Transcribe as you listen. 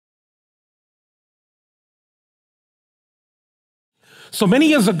So many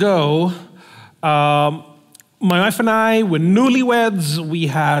years ago, my wife and I were newlyweds. We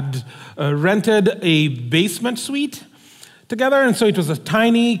had rented a basement suite together, and so it was a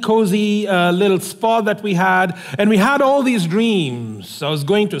tiny, cozy little spot that we had, and we had all these dreams. I was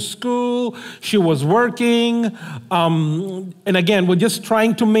going to school, she was working, and again, we're just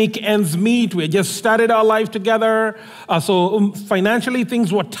trying to make ends meet. We had just started our life together, so financially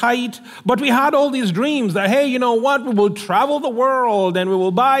things were tight, but we had all these dreams that, hey, you know what, we will travel the world, and we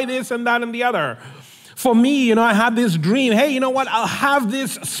will buy this and that and the other. For me, I had this dream, hey, you know what, I'll have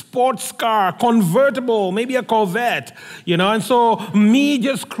this sports car, convertible, maybe a Corvette, and so me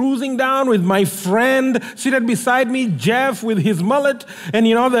just cruising down with my friend seated beside me, Jeff with his mullet, and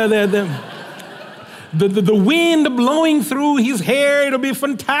the wind blowing through his hair, it'll be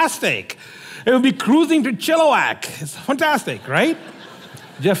fantastic. It will be cruising to Chilliwack. It's fantastic, right?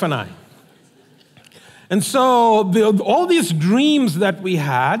 Jeff and I. And so all these dreams that we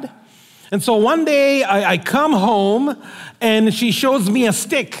had. And so one day I come home and she shows me a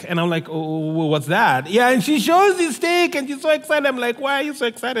stick. And I'm like, oh, what's that? Yeah, and she shows the stick and she's so excited. I'm like, why are you so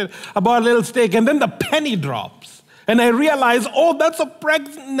excited about a little stick? And then the penny drops. And I realize, oh, that's a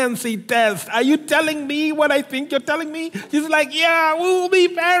pregnancy test. Are you telling me what I think you're telling me? She's like, yeah, we'll be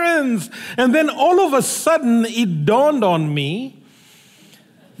parents. And then all of a sudden it dawned on me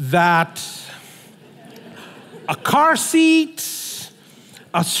that a car seat,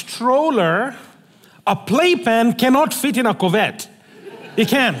 a stroller, a playpen cannot fit in a Corvette. It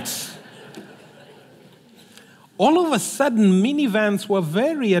can't. All of a sudden, minivans were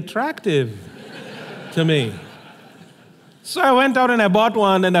very attractive to me. So I went out and I bought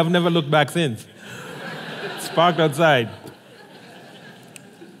one, and I've never looked back since. It's parked outside.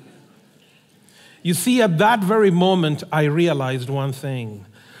 You see, at that very moment, I realized one thing,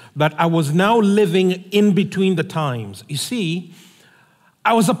 that I was now living in between the times. You see,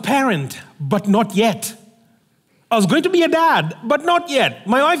 I was a parent, but not yet. I was going to be a dad, but not yet.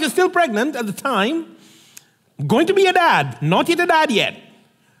 My wife is still pregnant at the time. I'm going to be a dad, not yet a dad yet.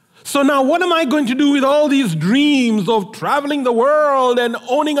 So now what am I going to do with all these dreams of traveling the world and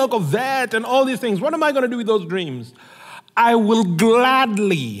owning a Corvette and all these things? What am I going to do with those dreams? I will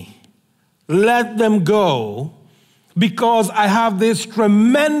gladly let them go because I have this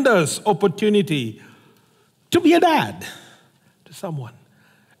tremendous opportunity to be a dad to someone.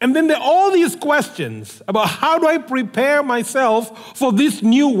 And then there are all these questions about how do I prepare myself for this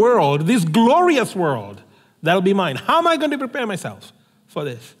new world, this glorious world that'll be mine. How am I going to prepare myself for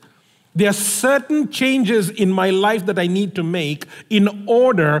this? There are certain changes in my life that I need to make in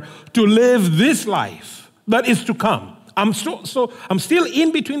order to live this life that is to come. I'm still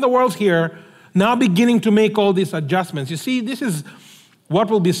in between the worlds here, now beginning to make all these adjustments. You see, this is what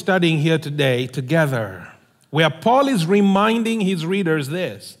we'll be studying here today together, where Paul is reminding his readers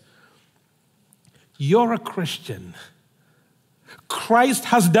this. You're a Christian. Christ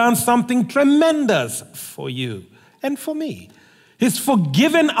has done something tremendous for you and for me. He's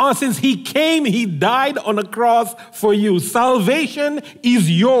forgiven our sins. He came, he died on a cross for you. Salvation is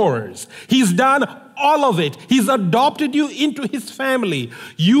yours. He's done all of it. He's adopted you into his family.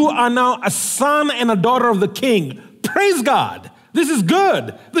 You are now a son and a daughter of the King. Praise God. This is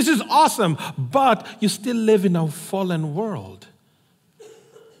good. This is awesome. But you still live in a fallen world.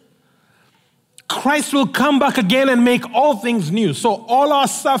 Christ will come back again and make all things new. So all our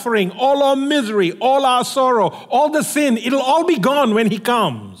suffering, all our misery, all our sorrow, all the sin, it'll all be gone when he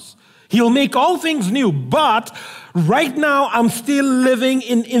comes. He'll make all things new. But right now, I'm still living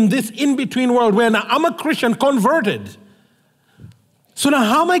in this in-between world where now I'm a Christian converted. So now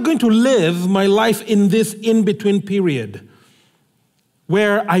how am I going to live my life in this in-between period?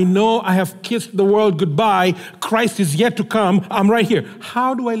 Where I know I have kissed the world goodbye, Christ is yet to come, I'm right here.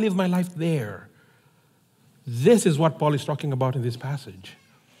 How do I live my life there? This is what Paul is talking about in this passage.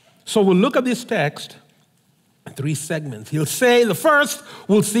 So we'll look at this text in 3 segments. He'll say, the first,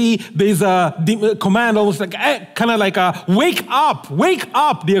 we'll see there's a command almost like, kind of like a wake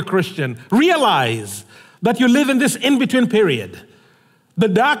up, dear Christian. Realize that you live in this in-between period. The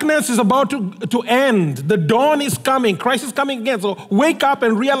darkness is about to end. The dawn is coming. Christ is coming again. So wake up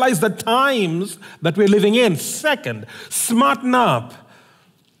and realize the times that we're living in. Second, smarten up.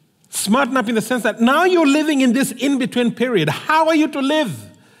 Smarten up in the sense that now you're living in this in-between period. How are you to live?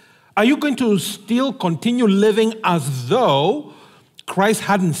 Are you going to still continue living as though Christ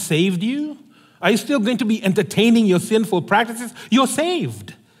hadn't saved you? Are you still going to be entertaining your sinful practices? You're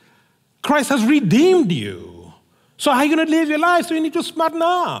saved. Christ has redeemed you. So how are you going to live your life? So you need to smarten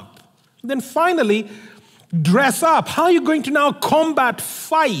up. Then finally, dress up. How are you going to now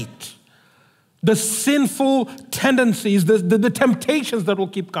fight the sinful tendencies, the temptations that will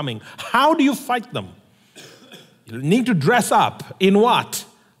keep coming. How do you fight them? You need to dress up in what?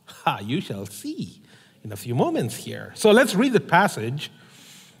 You shall see in a few moments here. So let's read the passage,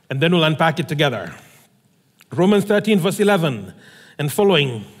 and then we'll unpack it together. Romans 13, verse 11 and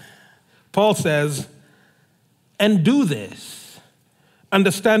following, Paul says, and do this,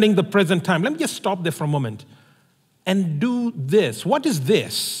 understanding the present time. Let me just stop there for a moment. And do this. What is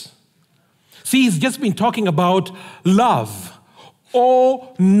this? See, he's just been talking about love.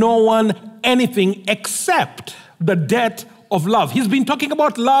 Owe no one anything except the debt of love. He's been talking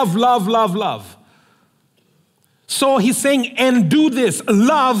about love, love, love, love. So he's saying, and do this.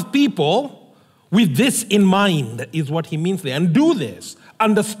 Love people with this in mind is what he means there. And do this,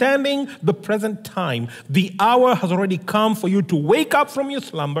 understanding the present time. The hour has already come for you to wake up from your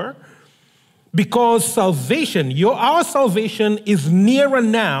slumber, because salvation, our salvation is nearer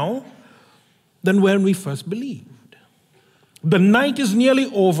now than when we first believed. The night is nearly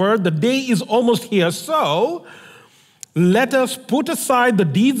over. The day is almost here. So let us put aside the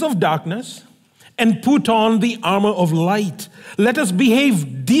deeds of darkness and put on the armor of light. Let us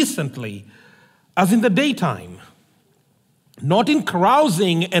behave decently as in the daytime, not in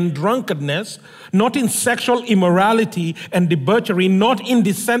carousing and drunkenness, not in sexual immorality and debauchery, not in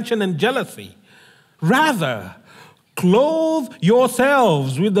dissension and jealousy. Rather, clothe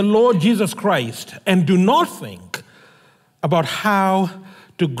yourselves with the Lord Jesus Christ, and do not think about how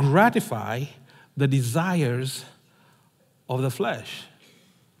to gratify the desires of the flesh.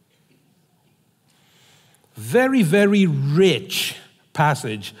 Very, very rich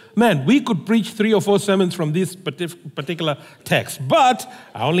passage. Man, we could preach 3 or 4 sermons from this particular text, but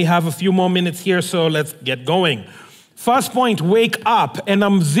I only have a few more minutes here, so let's get going. First point, wake up. And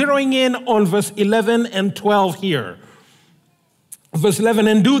I'm zeroing in on verse 11 and 12 here. Verse 11,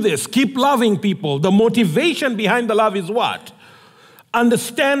 and do this. Keep loving people. The motivation behind the love is what?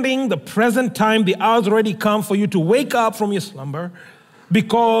 Understanding the present time, the hour's already come for you to wake up from your slumber,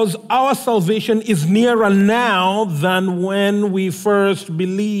 because our salvation is nearer now than when we first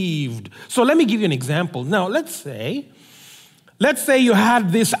believed. So let me give you an example. Now, let's say you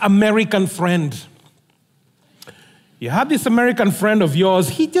had this American friend. You have this American friend of yours.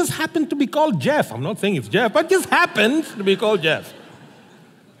 He just happened to be called Jeff. I'm not saying it's Jeff, but just happened to be called Jeff.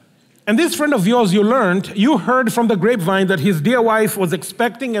 And this friend of yours, you heard from the grapevine that his dear wife was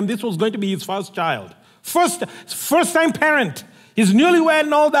expecting, and this was going to be his first child. First-time parent. He's newlywed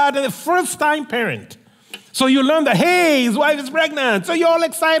and all that, and a first-time parent. So you learn that, hey, his wife is pregnant. So you're all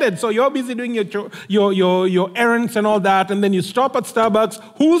excited. So you're busy doing your errands and all that, and then you stop at Starbucks.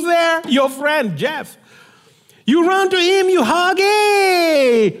 Who's there? Your friend, Jeff. You run to him, you hug,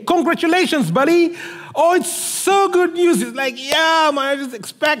 hey, congratulations, buddy. Oh, it's so good news. It's like, yeah, my wife is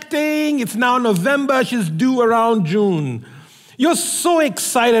expecting. It's now November. She's due around June. You're so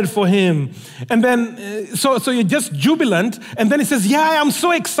excited for him. And then, so you're just jubilant. And then he says, yeah, I'm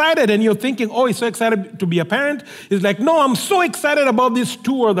so excited. And you're thinking, oh, he's so excited to be a parent. He's like, no, I'm so excited about this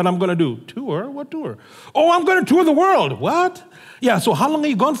tour that I'm going to do. Tour? What tour? Oh, I'm going to tour the world. What? Yeah, so how long are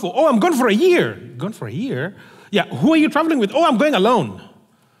you gone for? Oh, I'm gone for a year. Gone for a year? Yeah, who are you traveling with? Oh, I'm going alone.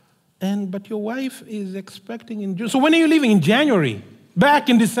 But your wife is expecting in June. So when are you leaving? In January? Back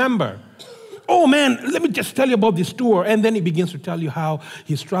in December? Oh man, let me just tell you about this tour. And then he begins to tell you how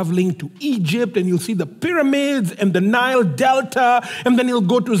he's traveling to Egypt, and you'll see the pyramids and the Nile Delta, and then he'll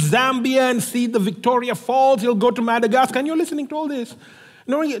go to Zambia and see the Victoria Falls. He'll go to Madagascar, and you're listening to all this.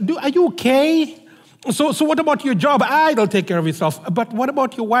 Are you okay? So what about your job? It'll take care of itself. But what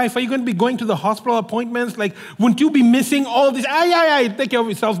about your wife? Are you going to be going to the hospital appointments? Like, wouldn't you be missing all this? Take care of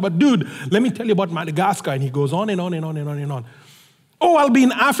yourself. But dude, let me tell you about Madagascar. And he goes on and on and on and on and on. Oh, I'll be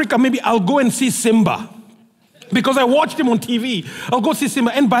in Africa. Maybe I'll go and see Simba, because I watched him on TV. I'll go see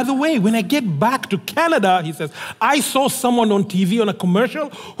Simba. And by the way, when I get back to Canada, he says, I saw someone on TV on a commercial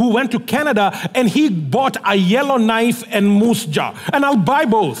who went to Canada, and he bought a yellow knife and moose jaw. And I'll buy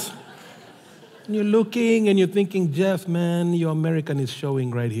both. And you're looking and you're thinking, Jeff, man, your American is showing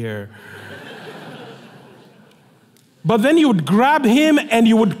right here. But then you would grab him and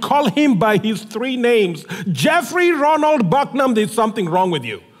you would call him by his 3 names. Jeffrey Ronald Bucknam, there's something wrong with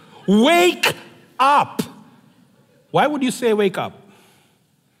you. Wake up. Why would you say wake up?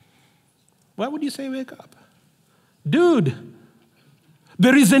 Why would you say wake up? Dude,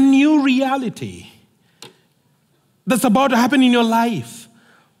 there is a new reality that's about to happen in your life.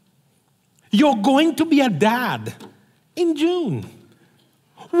 You're going to be a dad in June.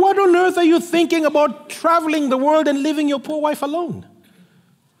 What on earth are you thinking about traveling the world and leaving your poor wife alone?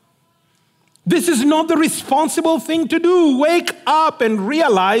 This is not the responsible thing to do. Wake up and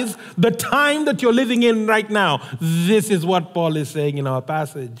realize the time that you're living in right now. This is what Paul is saying in our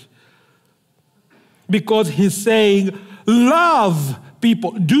passage. Because he's saying, love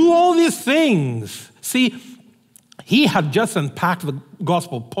people, do all these things. See, he had just unpacked the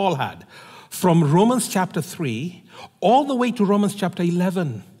gospel, Paul had, from Romans chapter 3 all the way to Romans chapter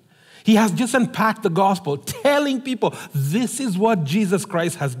 11. He has just unpacked the gospel, telling people, this is what Jesus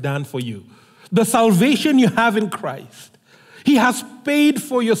Christ has done for you. The salvation you have in Christ. He has paid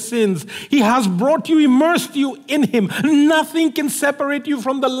for your sins. He has brought you, immersed you in him. Nothing can separate you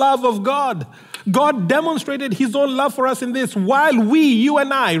from the love of God. God demonstrated his own love for us in this. While we, you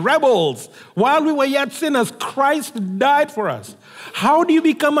and I, rebels, while we were yet sinners, Christ died for us. How do you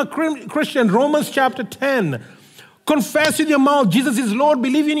become a Christian? Romans chapter 10. Confess with your mouth, Jesus is Lord,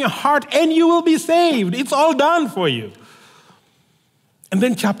 believe in your heart, and you will be saved. It's all done for you. And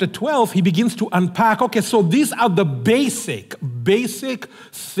then chapter 12, he begins to unpack, okay, so these are the basic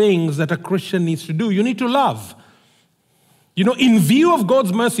things that a Christian needs to do. You need to love. You know, in view of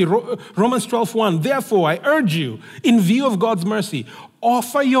God's mercy, Romans 12:1, therefore I urge you, in view of God's mercy,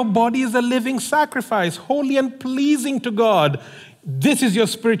 offer your body as a living sacrifice, holy and pleasing to God. This is your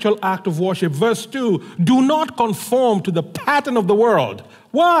spiritual act of worship. Verse 2, do not conform to the pattern of the world.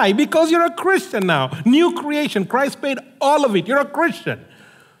 Why? Because you're a Christian now. New creation. Christ paid all of it. You're a Christian.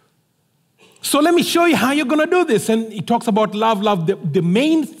 So let me show you how you're going to do this. And he talks about love. The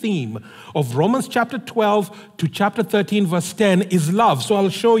main theme of Romans chapter 12 to chapter 13 verse 10 is love. So I'll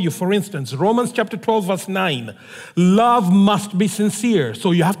show you, for instance, Romans chapter 12 verse 9. Love must be sincere.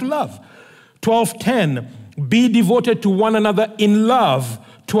 So you have to love. 12:10, be devoted to one another in love.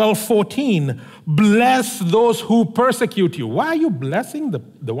 12:14, bless those who persecute you. Why are you blessing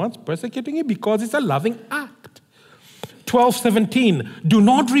the ones persecuting you? Because it's a loving act. 12:17, do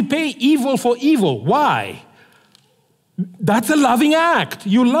not repay evil for evil. Why? That's a loving act.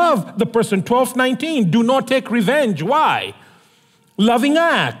 You love the person. 12:19, do not take revenge. Why? Loving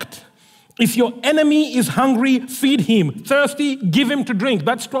act. If your enemy is hungry, feed him. Thirsty, give him to drink.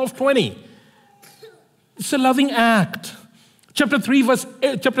 That's 12:20. It's a loving act. Chapter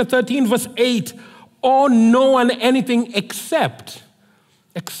 13, verse 8, owe no one anything except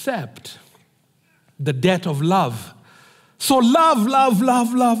the debt of love. So love.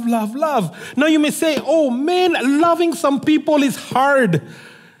 Now you may say, oh man, loving some people is hard.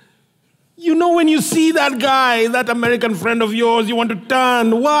 You know, when you see that guy, that American friend of yours, you want to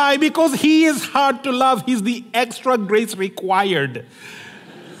turn. Why? Because he is hard to love. He's the extra grace required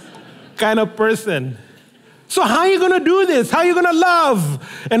kind of person. So how are you going to do this? How are you going to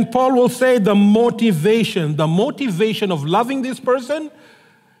love? And Paul will say the motivation of loving this person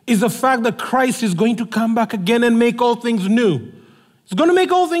is the fact that Christ is going to come back again and make all things new. He's going to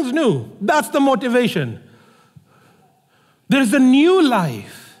make all things new. That's the motivation. There's a new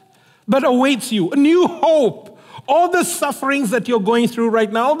life that awaits you, a new hope. All the sufferings that you're going through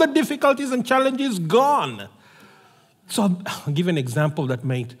right now, all the difficulties and challenges, gone. So I'll give an example that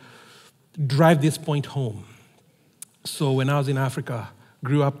might drive this point home. So when I was in Africa,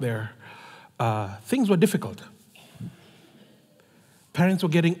 grew up there, things were difficult. Parents were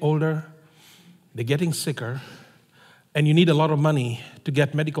getting older, they're getting sicker, and you need a lot of money to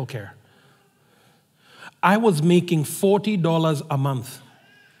get medical care. I was making $40 a month,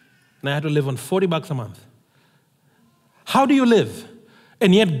 and I had to live on $40 a month. How do you live?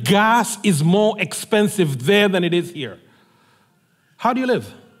 And yet gas is more expensive there than it is here. How do you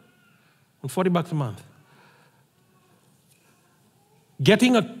live on $40 a month?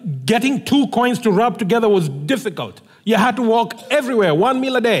 Getting 2 coins to rub together was difficult. You had to walk everywhere, 1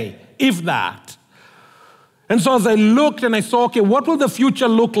 meal a day, if that. And so as I looked and I saw, okay, what will the future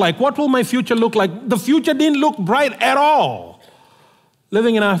look like? What will my future look like? The future didn't look bright at all,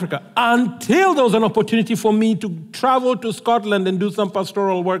 living in Africa, until there was an opportunity for me to travel to Scotland and do some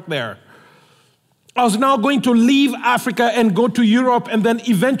pastoral work there. I was now going to leave Africa and go to Europe and then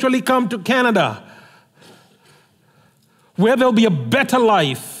eventually come to Canada, where there'll be a better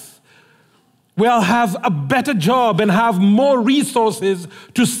life, where I'll have a better job and have more resources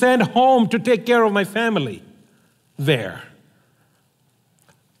to send home to take care of my family there.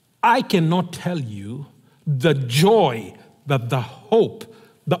 I cannot tell you the joy that the hope,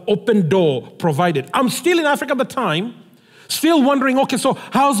 the open door provided. I'm still in Africa at the time, still wondering, okay, so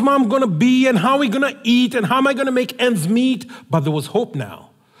how's mom going to be and how are we going to eat and how am I going to make ends meet? But there was hope now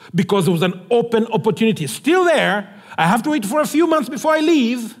because there was an open opportunity. Still there. I have to wait for a few months before I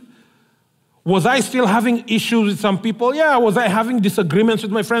leave. Was I still having issues with some people? Yeah. Was I having disagreements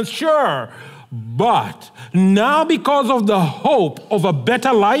with my friends? Sure. But now because of the hope of a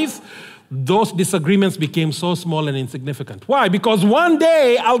better life, those disagreements became so small and insignificant. Why? Because one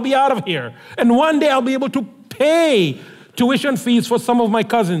day I'll be out of here, and one day I'll be able to pay tuition fees for some of my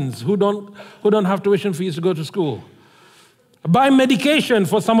cousins who don't have tuition fees to go to school. Buy medication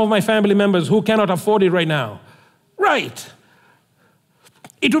for some of my family members who cannot afford it right now. Right.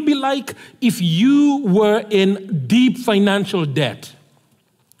 It would be like if you were in deep financial debt,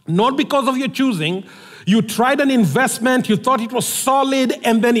 not because of your choosing. You tried an investment, you thought it was solid,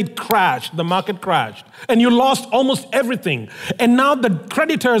 and then it crashed. The market crashed. And you lost almost everything. And now the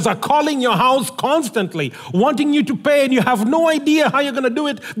creditors are calling your house constantly, wanting you to pay, and you have no idea how you're going to do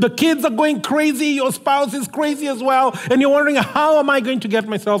it. The kids are going crazy. Your spouse is crazy as well. And you're wondering, how am I going to get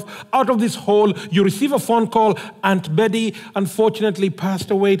myself out of this hole? You receive a phone call. Aunt Betty, unfortunately, passed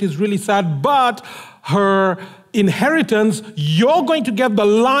away. It is really sad. But her inheritance, you're going to get the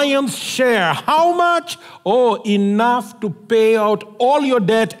lion's share. How much? Oh, enough to pay out all your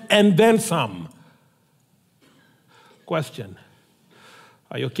debt and then some. Question.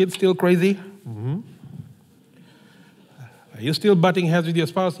 Are your kids still crazy? Mm-hmm. Are you still butting heads with your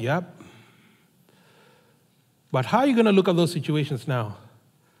spouse? Yep. But how are you going to look at those situations now?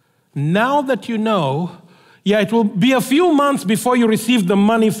 Now that you know, it will be a few months before you receive the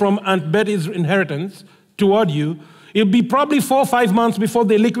money from Aunt Betty's inheritance toward you. It'll be probably 4 or 5 months before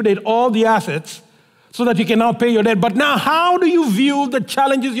they liquidate all the assets so that you can now pay your debt. But now, how do you view the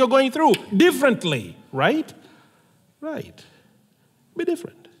challenges you're going through? Differently, right? Right. Be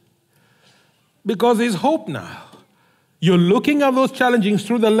different. Because there's hope now. You're looking at those challenges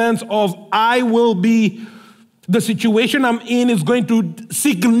through the lens of, the situation I'm in is going to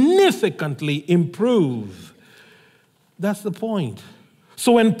significantly improve. That's the point.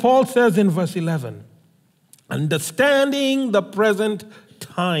 So when Paul says in verse 11, understanding the present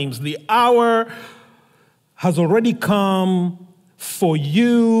times, the hour has already come for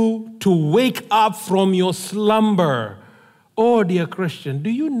you to wake up from your slumber. Oh, dear Christian, do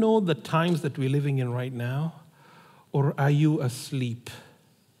you know the times that we're living in right now? Or are you asleep?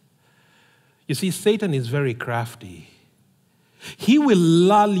 You see, Satan is very crafty. He will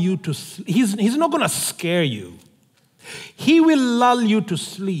lull you to sleep. He's not going to scare you. He will lull you to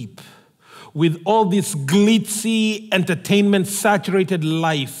sleep with all this glitzy, entertainment-saturated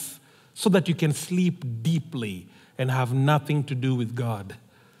life so that you can sleep deeply and have nothing to do with God.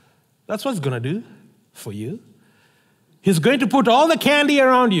 That's what he's going to do for you. He's going to put all the candy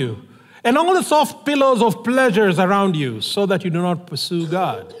around you and all the soft pillows of pleasures around you so that you do not pursue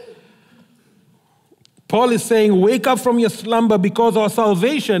God. Paul is saying, wake up from your slumber because our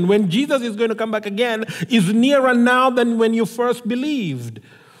salvation, when Jesus is going to come back again, is nearer now than when you first believed.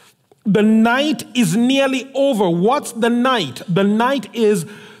 The night is nearly over. What's the night? The night is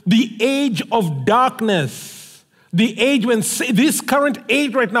the age of darkness. The age when this current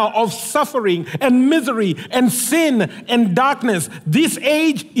age right now of suffering and misery and sin and darkness, this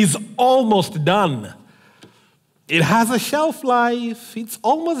age is almost done. It has a shelf life. It's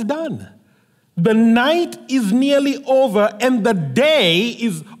almost done. The night is nearly over and the day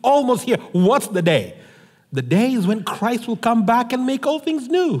is almost here. What's the day? The day is when Christ will come back and make all things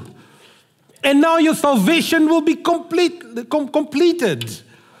new. And now your salvation will be completed.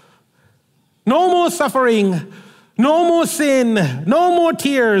 No more suffering, no more sin, no more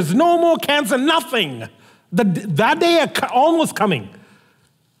tears, no more cancer, nothing. That day almost coming.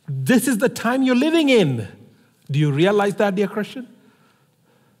 This is the time you're living in. Do you realize that, dear Christian?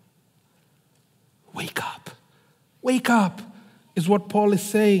 Wake up. Wake up is what Paul is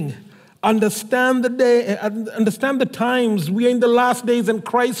saying. Understand the day, understand the times. We are in the last days and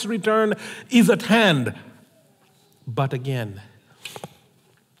Christ's return is at hand. But again,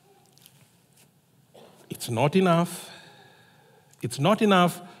 it's not enough. It's not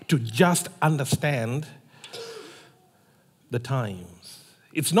enough to just understand the times.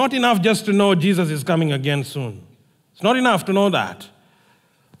 It's not enough just to know Jesus is coming again soon. It's not enough to know that.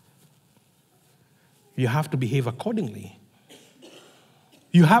 You have to behave accordingly.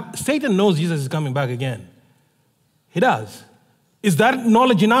 Satan knows Jesus is coming back again. He does. Is that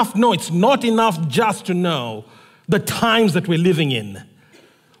knowledge enough? No, it's not enough just to know the times that we're living in.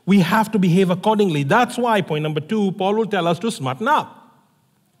 We have to behave accordingly. That's why, point number 2, Paul will tell us to smarten up.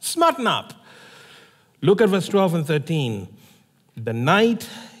 Smarten up. Look at verse 12 and 13. The night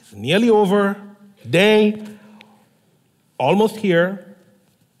is nearly over, day almost here.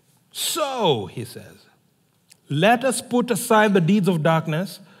 So, he says, let us put aside the deeds of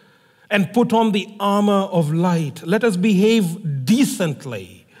darkness and put on the armor of light. Let us behave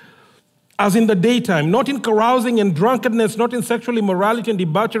decently, as in the daytime, not in carousing and drunkenness, not in sexual immorality and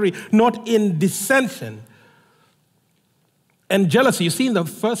debauchery, not in dissension. And jealousy. You see, in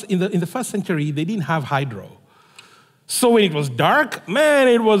the first century, they didn't have hydro. So when it was dark, man,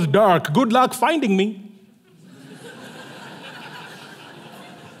 it was dark. Good luck finding me.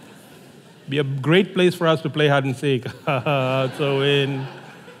 Be a great place for us to play hide and seek. So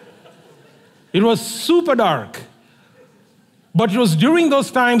it was super dark. But it was during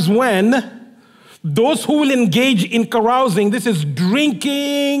those times when those who will engage in carousing, this is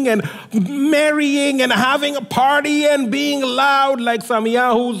drinking and marrying and having a party and being loud like some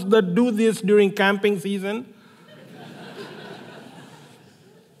yahoos that do this during camping season.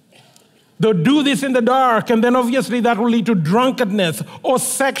 They'll do this in the dark, and then obviously that will lead to drunkenness or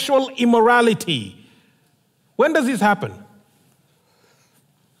sexual immorality. When does this happen?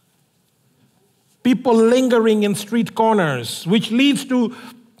 People lingering in street corners, which leads to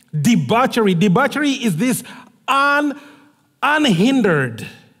debauchery. Debauchery is this unhindered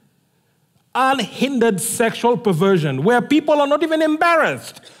sexual perversion where people are not even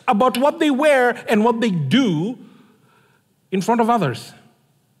embarrassed about what they wear and what they do in front of others.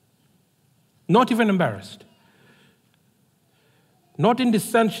 Not even embarrassed. Not in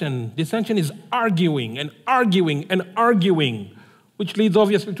dissension. Dissension is arguing and arguing and arguing, which leads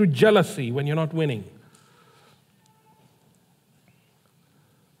obviously to jealousy when you're not winning.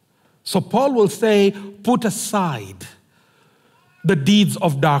 So Paul will say, put aside the deeds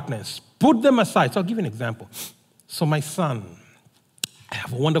of darkness. Put them aside. So I'll give you an example. So my son, I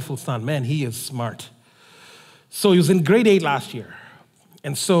have a wonderful son. Man, he is smart. So he was in grade 8 last year.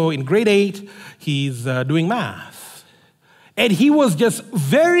 And so in grade 8, he's doing math. And he was just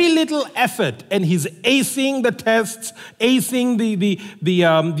very little effort. And he's acing the tests, acing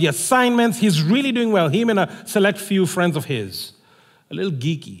the assignments. He's really doing well. Him and a select few friends of his. A little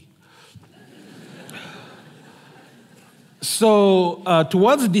geeky. So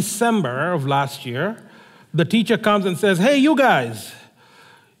towards December of last year, the teacher comes and says, hey, you guys,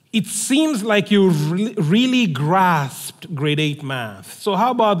 it seems like you really grasped grade 8 math. So how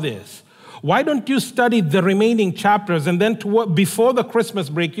about this? Why don't you study the remaining chapters, and then before the Christmas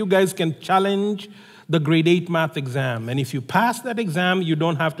break, you guys can challenge the grade 8 math exam. And if you pass that exam, you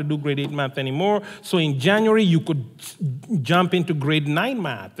don't have to do grade 8 math anymore. So in January, you could jump into grade 9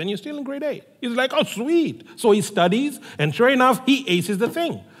 math, and you're still in grade 8. He's like, oh, sweet. So he studies, and sure enough, he aces the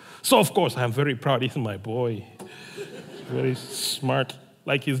thing. So of course, I'm very proud. He's my boy. Very smart,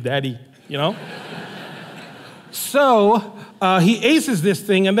 like his daddy, you know? So he aces this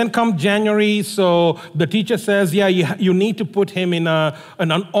thing, and then come January, so the teacher says, yeah, you need to put him in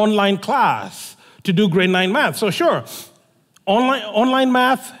an online class to do grade 9 math. So sure, online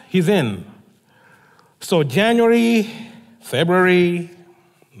math, he's in. So January, February,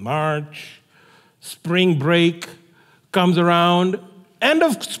 March, spring break comes around. End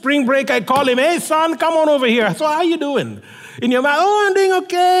of spring break, I call him, hey son, come on over here. So how you doing? In your mind, oh, I'm doing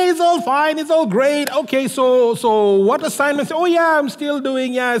okay, it's all fine, it's all great. Okay, so what assignments? Oh yeah, I'm still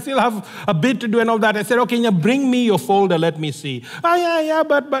doing, I still have a bit to do and all that. I said, okay, now bring me your folder, let me see. Oh yeah,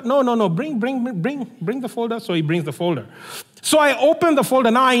 but no, bring the folder. So he brings the folder. So I opened the folder.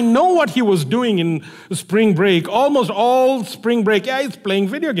 Now I know what he was doing in spring break, almost all spring break. Yeah, he's playing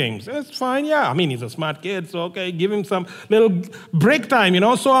video games. It's fine, yeah. I mean, he's a smart kid, so okay, give him some little break time,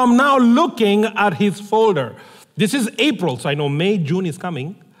 So I'm now looking at his folder. This is April, so I know May, June is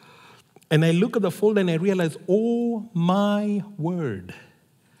coming. And I look at the folder and I realize, oh my word,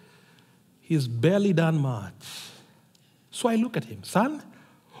 he's barely done much. So I look at him, son,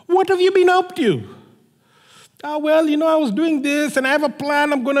 what have you been up to? Well, I was doing this and I have a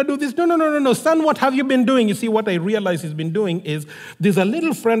plan, I'm going to do this. No, son, what have you been doing? You see, what I realize he's been doing is there's a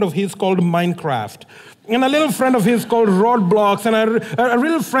little friend of his called Minecraft, and a little friend of his called Roadblocks, and a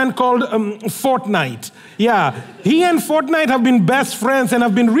little friend called Fortnite. Yeah, he and Fortnite have been best friends and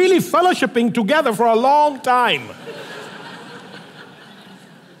have been really fellowshipping together for a long time.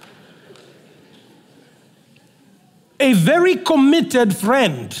 A very committed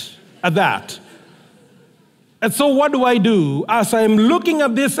friend at that. And so what do? As I'm looking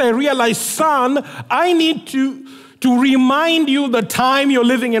at this, I realize, son, I need to remind you the time you're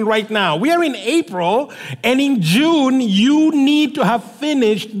living in right now. We are in April, and in June, you need to have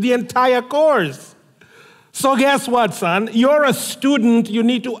finished the entire course. So guess what, son? You're a student. You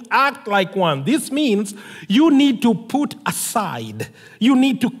need to act like one. This means you need to put aside. You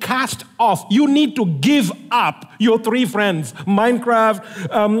need to cast off. You need to give up your 3 friends, Minecraft,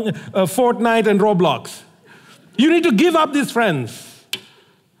 Fortnite, and Roblox. You need to give up these friends.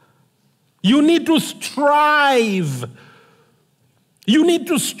 You need to strive. You need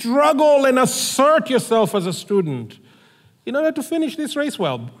to struggle and assert yourself as a student in order to finish this race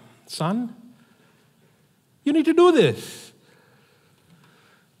well. Son, you need to do this.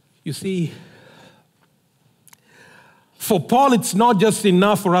 You see, for Paul, it's not just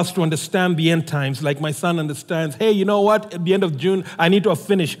enough for us to understand the end times, like my son understands, hey, you know what, at the end of June, I need to have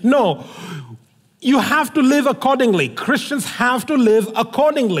finished. No, you have to live accordingly. Christians have to live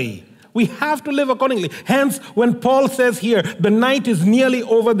accordingly. We have to live accordingly. Hence, when Paul says here, the night is nearly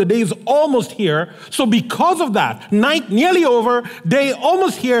over, the day is almost here. So because of that, night nearly over, day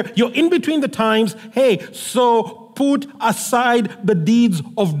almost here, you're in between the times. Hey, so put aside the deeds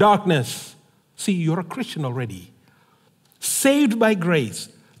of darkness. See, you're a Christian already. Saved by grace.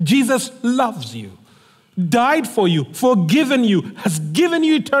 Jesus loves you, died for you, forgiven you, has given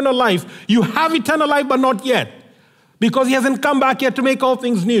you eternal life. You have eternal life, but not yet, because he hasn't come back yet to make all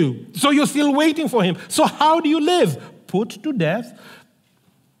things new. So you're still waiting for him. So how do you live? Put to death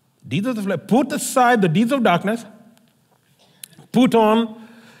deeds of the flesh. Put aside the deeds of darkness. Put on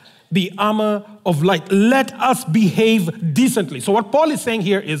the armor of light. Let us behave decently. So what Paul is saying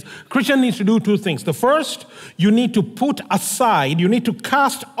here is Christian needs to do two things. The first, you need to put aside, you need to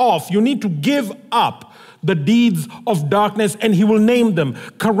cast off, you need to give up the deeds of darkness, and he will name them: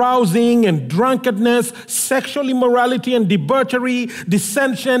 carousing and drunkenness, sexual immorality and debauchery,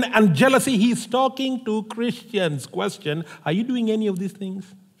 dissension and jealousy. He's talking to Christians. Question, are you doing any of these things?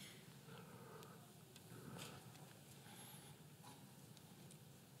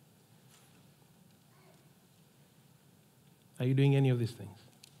 Are you doing any of these things?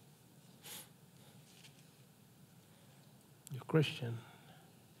 You're a Christian.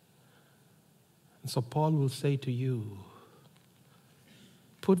 And so Paul will say to you,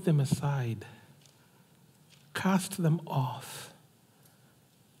 put them aside, cast them off,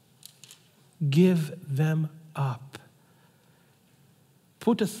 give them up.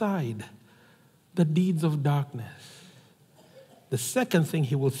 Put aside the deeds of darkness. The second thing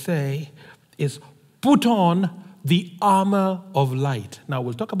he will say is put on the armor of light. Now,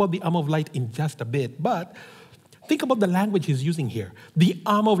 we'll talk about the armor of light in just a bit, but think about the language he's using here. The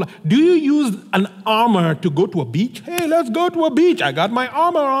armor of light. Do you use an armor to go to a beach? Hey, let's go to a beach. I got my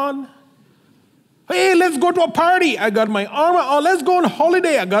armor on. Hey, let's go to a party. I got my armor on. Let's go on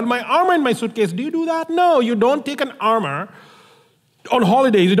holiday. I got my armor in my suitcase. Do you do that? No, you don't take an armor on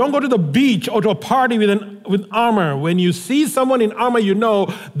holidays. You don't go to the beach or to a party with armor. When you see someone in armor, you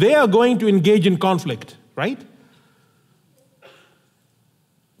know they are going to engage in conflict, right?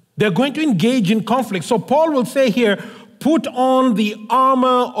 They're going to engage in conflict. So Paul will say here, put on the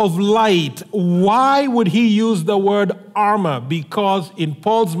armor of light. Why would he use the word armor? Because in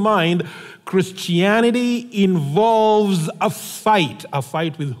Paul's mind, Christianity involves a fight. A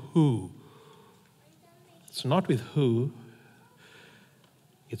fight with who? It's not with who.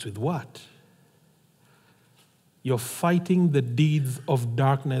 It's with what? You're fighting the deeds of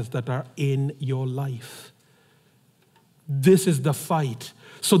darkness that are in your life. This is the fight.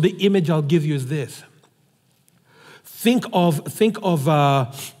 So the image I'll give you is this. Think of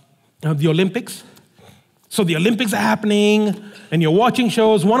the Olympics. So the Olympics are happening, and you're watching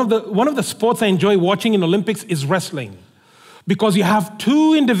shows. One of the sports I enjoy watching in Olympics is wrestling, because you have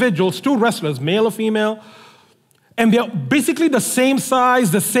two wrestlers, male or female, and they're basically the same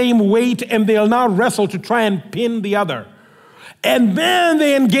size, the same weight, and they'll now wrestle to try and pin the other. And then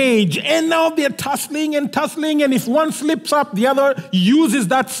they engage, and now they're tussling, and if one slips up, the other uses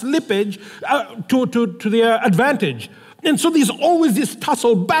that slippage to their advantage. And so there's always this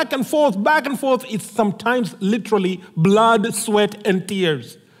tussle, back and forth. It's sometimes literally blood, sweat, and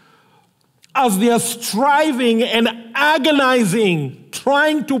tears, as they are striving and agonizing,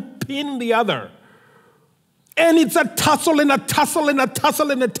 trying to pin the other. And it's a tussle and a tussle and a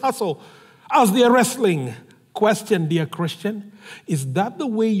tussle and a tussle as they are wrestling. Question, dear Christian, is that the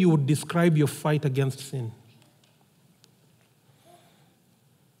way you would describe your fight against sin?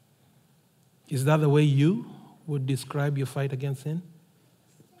 Is that the way you would describe your fight against sin?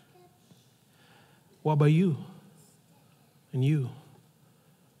 What about you? And you?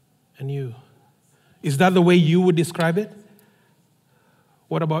 And you? Is that the way you would describe it?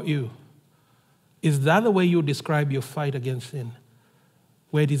 What about you? Is that the way you describe your fight against sin?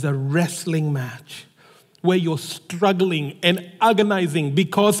 Where it is a wrestling match, where you're struggling and agonizing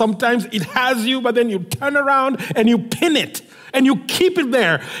because sometimes it has you, but then you turn around and you pin it and you keep it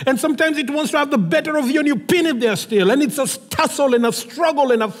there. And sometimes it wants to have the better of you and you pin it there still. And it's a tussle and a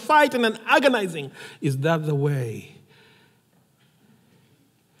struggle and a fight and an agonizing. Is that the way?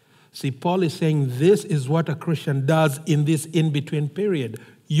 See, Paul is saying this is what a Christian does in this in-between period.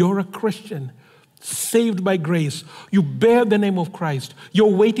 You're a Christian, saved by grace. You bear the name of Christ. You're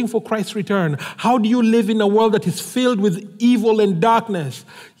waiting for Christ's return. How do you live in a world that is filled with evil and darkness?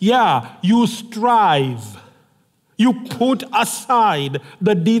 Yeah, you strive. You put aside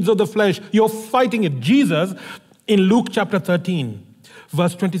the deeds of the flesh. You're fighting it. Jesus, in Luke chapter 13,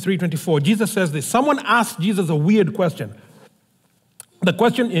 verse 23, 24, Jesus says this. Someone asked Jesus a weird question. The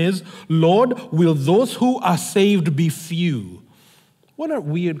question is, Lord, will those who are saved be few? What a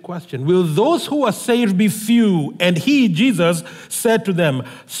weird question. Will those who are saved be few? And he, Jesus, said to them,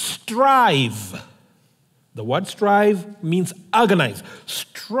 strive. The word strive means agonize.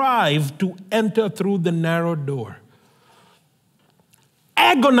 Strive to enter through the narrow door.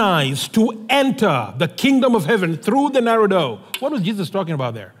 Agonize to enter the kingdom of heaven through the narrow door. What was Jesus talking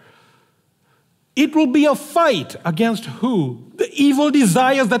about there? It will be a fight against who? The evil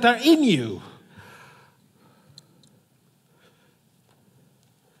desires that are in you.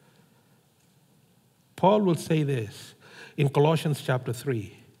 Paul will say this in Colossians chapter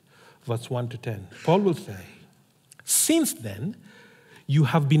 3, verse 1 to 10. Paul will say, since then, you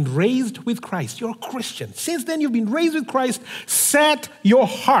have been raised with Christ. You're a Christian. Since then, you've been raised with Christ. Set your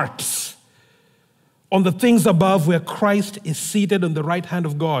hearts on the things above where Christ is seated on the right hand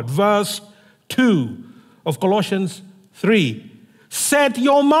of God. Verse 2 of Colossians 3. Set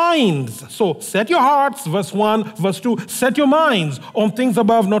your minds. So set your hearts, verse 1, verse 2. Set your minds on things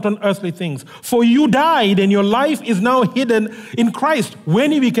above, not on earthly things. For you died and your life is now hidden in Christ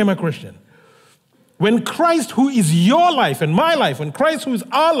when you became a Christian. When Christ, who is your life and my life, when Christ, who is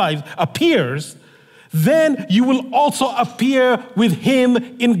our life, appears, then you will also appear with him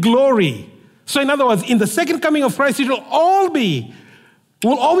in glory. So in other words, in the second coming of Christ, it will all be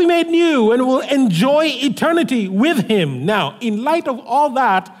made new and will enjoy eternity with him. Now, in light of all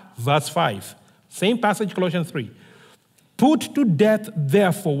that, verse 5, same passage, Colossians 3. Put to death,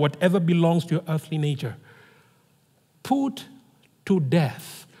 therefore, whatever belongs to your earthly nature. Put to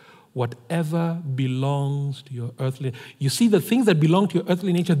death whatever belongs to your earthly nature. You see, the things that belong to your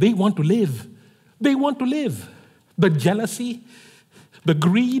earthly nature, they want to live. They want to live. The jealousy, the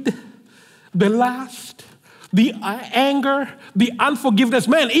greed, the lust, the anger, the unforgiveness.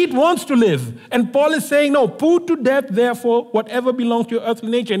 Man, it wants to live. And Paul is saying, no, put to death, therefore, whatever belongs to your earthly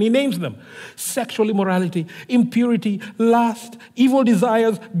nature. And he names them. Sexual immorality, impurity, lust, evil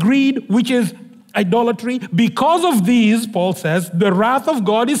desires, greed, which is idolatry. Because of these, Paul says, the wrath of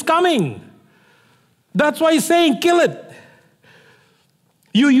God is coming. That's why he's saying, kill it.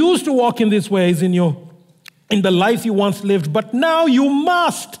 You used to walk in these ways in the life you once lived, but now you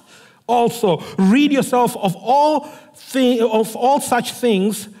must also rid yourself of all such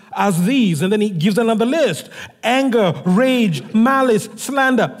things as these. And then he gives another list. Anger, rage, malice,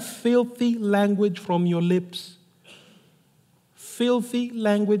 slander, filthy language from your lips. Filthy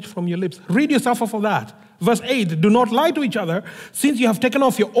language from your lips. Rid yourself of all that. Verse 8, do not lie to each other, since you have taken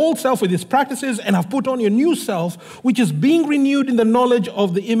off your old self with its practices and have put on your new self, which is being renewed in the knowledge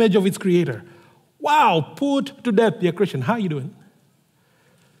of the image of its creator. Wow, put to death, dear Christian. How are you doing?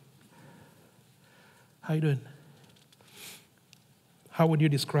 How are you doing? How would you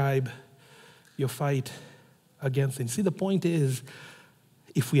describe your fight against sin? See, the point is,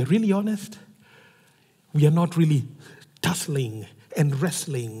 if we are really honest, we are not really tussling and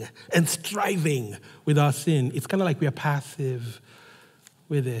wrestling and striving with our sin. It's kind of like we are passive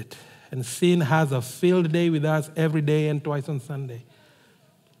with it. And sin has a field day with us every day and twice on Sunday.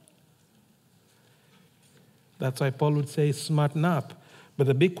 That's why Paul would say, smarten up. But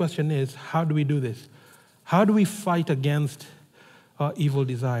the big question is, how do we do this? How do we fight against our evil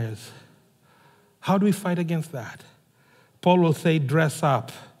desires? How do we fight against that? Paul will say, dress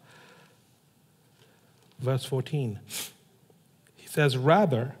up. Verse 14. He says,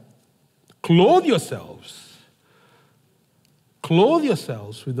 rather, clothe yourselves. Clothe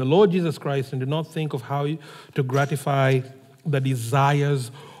yourselves with the Lord Jesus Christ and do not think of how to gratify the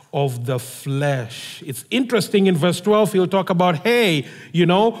desires of the flesh. It's interesting, in verse 12, he'll talk about, hey,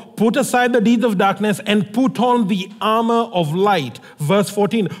 put aside the deeds of darkness and put on the armor of light. Verse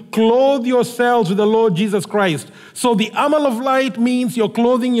 14, clothe yourselves with the Lord Jesus Christ. So the armor of light means you're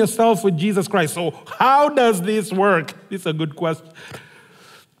clothing yourself with Jesus Christ. So how does this work? This is a good question.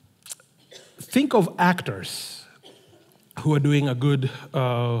 Think of actors who are doing a good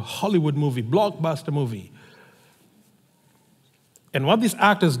Hollywood movie, blockbuster movie. And what these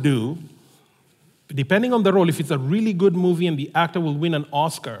actors do, depending on the role, if it's a really good movie and the actor will win an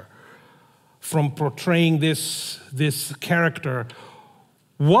Oscar from portraying this character,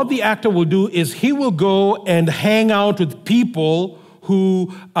 what the actor will do is he will go and hang out with people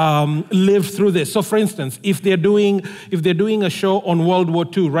who lived through this. So for instance, if they're doing a show on World War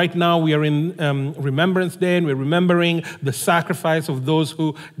II, right now we are in Remembrance Day and we're remembering the sacrifice of those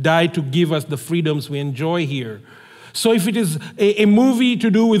who died to give us the freedoms we enjoy here. So if it is a movie to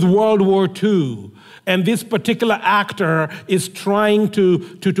do with World War II, and this particular actor is trying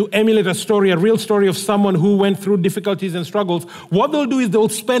to emulate a real story of someone who went through difficulties and struggles, what they'll do is they'll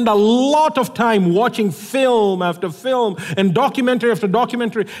spend a lot of time watching film after film and documentary after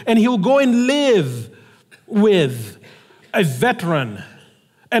documentary, and he'll go and live with a veteran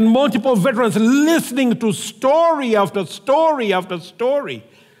and multiple veterans listening to story after story after story.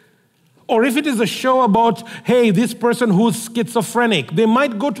 Or if it is a show about, hey, this person who's schizophrenic, they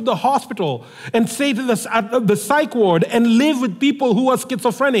might go to the hospital and say to the psych ward and live with people who are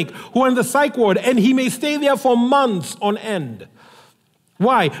schizophrenic, who are in the psych ward, and he may stay there for months on end.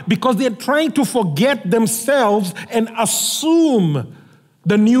 Why? Because they're trying to forget themselves and assume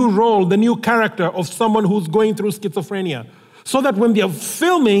the new role, the new character of someone who's going through schizophrenia. So that when they're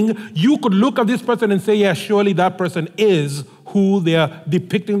filming, you could look at this person and say, yeah, surely that person is who they're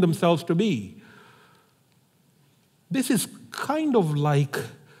depicting themselves to be. This is kind of like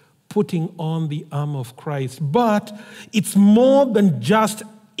putting on the armor of Christ, but it's more than just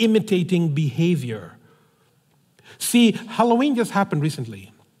imitating behavior. See, Halloween just happened recently.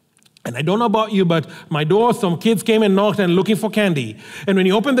 And I don't know about you, but my door, some kids came and knocked and looking for candy. And when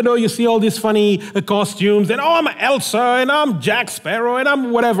you open the door, you see all these funny costumes. And, oh, I'm Elsa, and I'm Jack Sparrow, and I'm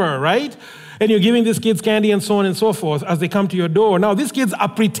whatever, right? And you're giving these kids candy and so on and so forth as they come to your door. Now, these kids are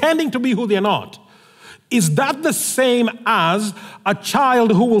pretending to be who they're not. Is that the same as a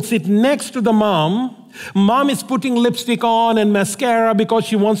child who will sit next to the mom? Mom is putting lipstick on and mascara because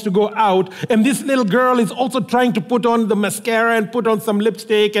she wants to go out. And this little girl is also trying to put on the mascara and put on some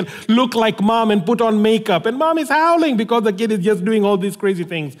lipstick and look like mom and put on makeup. And mom is howling because the kid is just doing all these crazy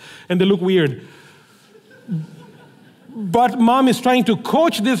things and they look weird. But mom is trying to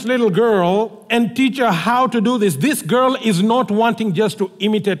coach this little girl and teach her how to do this. This girl is not wanting just to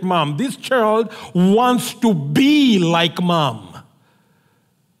imitate mom. This child wants to be like mom.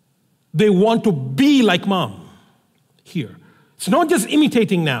 They want to be like mom here. It's not just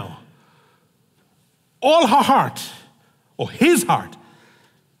imitating now. All her heart, or his heart,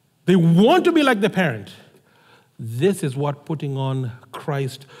 they want to be like the parent. This is what putting on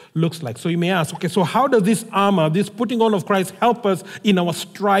Christ looks like. So you may ask, okay, so how does this armor, this putting on of Christ help us in our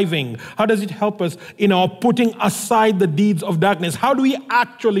striving? How does it help us in our putting aside the deeds of darkness? How do we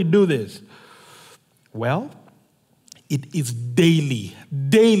actually do this? Well, it is daily,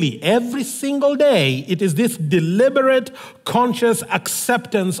 every single day. It is this deliberate, conscious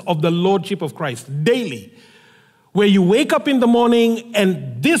acceptance of the Lordship of Christ, daily. Where you wake up in the morning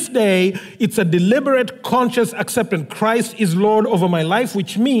and this day, it's a deliberate, conscious acceptance. Christ is Lord over my life,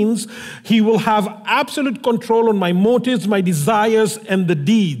 which means he will have absolute control on my motives, my desires, and the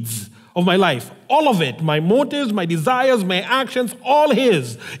deeds of my life. All of it, my motives, my desires, my actions, all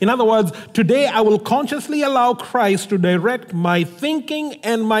his. In other words, today I will consciously allow Christ to direct my thinking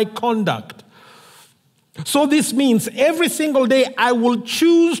and my conduct. So this means every single day I will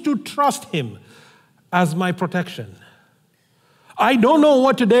choose to trust him as my protection. I don't know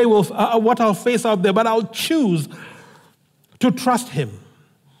what today will, what I'll face out there, but I'll choose to trust him.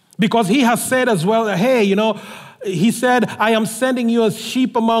 Because he has said as well, hey, he said, I am sending you as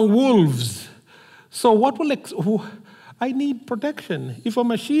sheep among wolves. So I need protection. If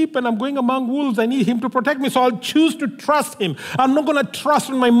I'm a sheep and I'm going among wolves, I need him to protect me. So I'll choose to trust him. I'm not going to trust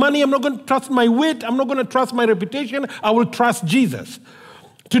in my money. I'm not going to trust my wit. I'm not going to trust my reputation. I will trust Jesus.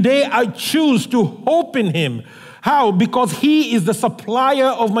 Today, I choose to hope in him. How? Because he is the supplier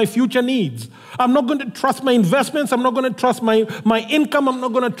of my future needs. I'm not going to trust my investments. I'm not going to trust my income. I'm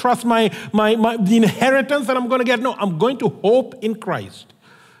not going to trust the inheritance that I'm going to get. No, I'm going to hope in Christ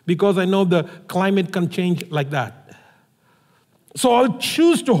because I know the climate can change like that. So I'll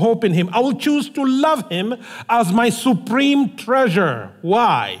choose to hope in him. I will choose to love him as my supreme treasure.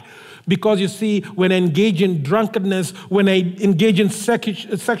 Why? Because you see, when I engage in drunkenness, when I engage in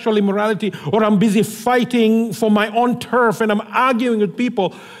sexual immorality, or I'm busy fighting for my own turf and I'm arguing with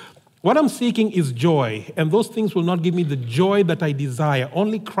people, what I'm seeking is joy. And those things will not give me the joy that I desire.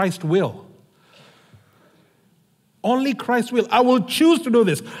 Only Christ will. Only Christ will. I will choose to do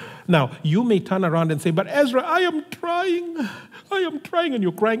this. Now, you may turn around and say, but Ezra, I am trying. And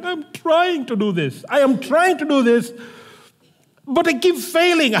you're crying. I'm trying to do this. I am trying to do this. But I keep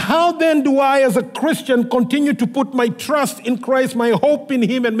failing. How then do I, as a Christian, continue to put my trust in Christ, my hope in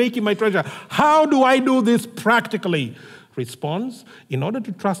him, and make him my treasure? How do I do this practically? Response: in order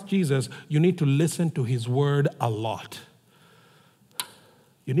to trust Jesus, you need to listen to his word a lot.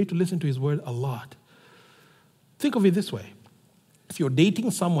 You need to listen to his word a lot. Think of it this way. If you're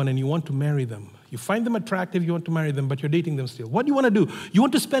dating someone and you want to marry them, you find them attractive, you want to marry them, but you're dating them still. What do you want to do? You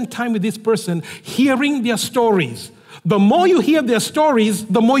want to spend time with this person, hearing their stories. The more you hear their stories,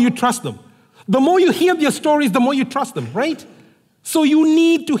 the more you trust them. The more you hear their stories, the more you trust them, right? So you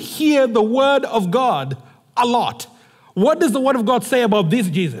need to hear the word of God a lot. What does the word of God say about this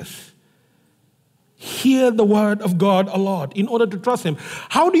Jesus? Hear the word of God a lot in order to trust him.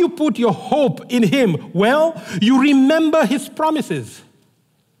 How do you put your hope in him? Well, you remember his promises.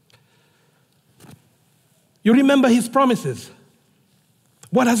 You remember his promises.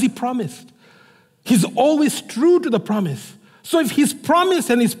 What has he promised? He's always true to the promise. So if he's promised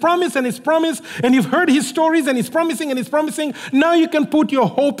and he's promised and he's promised, and you've heard his stories and he's promising, now you can put your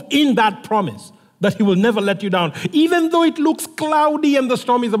hope in that promise that he will never let you down. Even though it looks cloudy and the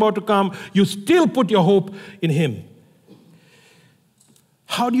storm is about to come, you still put your hope in him.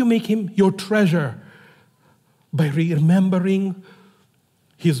 How do you make him your treasure? By remembering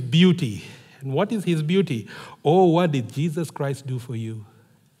his beauty. And what is his beauty? Oh, what did Jesus Christ do for you?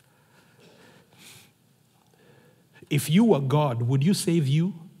 If you were God, would you save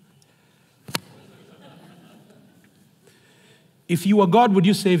you? If you were God, would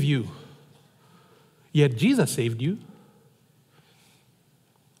you save you? Yet Jesus saved you.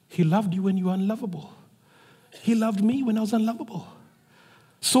 He loved you when you were unlovable. He loved me when I was unlovable.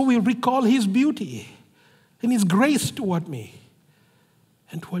 So we recall his beauty and his grace toward me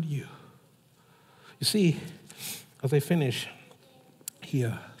and toward you. You see, as I finish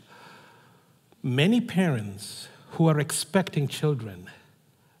here, many parents who are expecting children,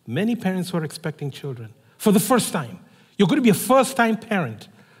 for the first time, you're going to be a first-time parent.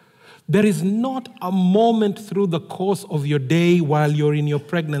 There is not a moment through the course of your day while you're in your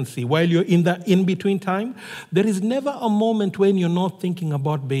pregnancy, while you're in the in-between time, there is never a moment when you're not thinking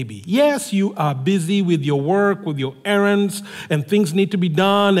about baby. Yes, you are busy with your work, with your errands, and things need to be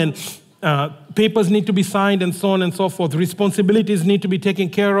done, and papers need to be signed, and so on and so forth. Responsibilities need to be taken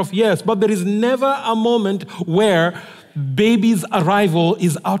care of, yes, but there is never a moment where baby's arrival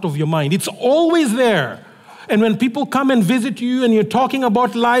is out of your mind. It's always there. And when people come and visit you and you're talking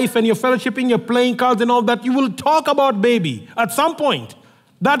about life and you're fellowshipping, you're playing cards and all that, you will talk about baby. At some point,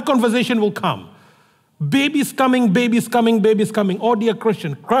 that conversation will come. Baby's coming, baby's coming, baby's coming. Oh, dear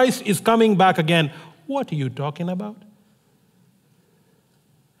Christian, Christ is coming back again. What are you talking about?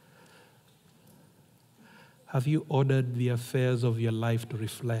 Have you ordered the affairs of your life to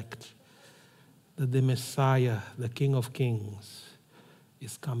reflect that the Messiah, the King of Kings,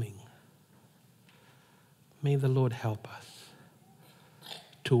 is coming? May the Lord help us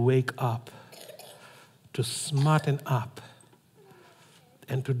to wake up, to smarten up,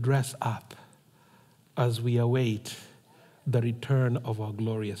 and to dress up as we await the return of our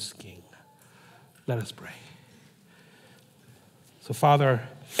glorious King. Let us pray. So, Father,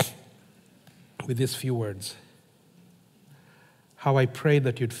 with these few words, how I pray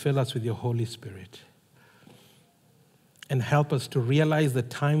that you'd fill us with your Holy Spirit and help us to realize the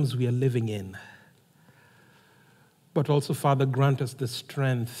times we are living in. But also, Father, grant us the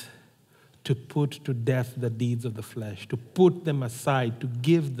strength to put to death the deeds of the flesh, to put them aside, to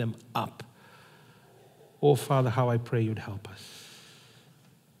give them up. Oh, Father, how I pray you'd help us.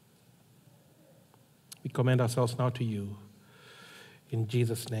 We commend ourselves now to you. In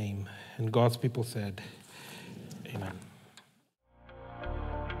Jesus' name. And God's people said, amen.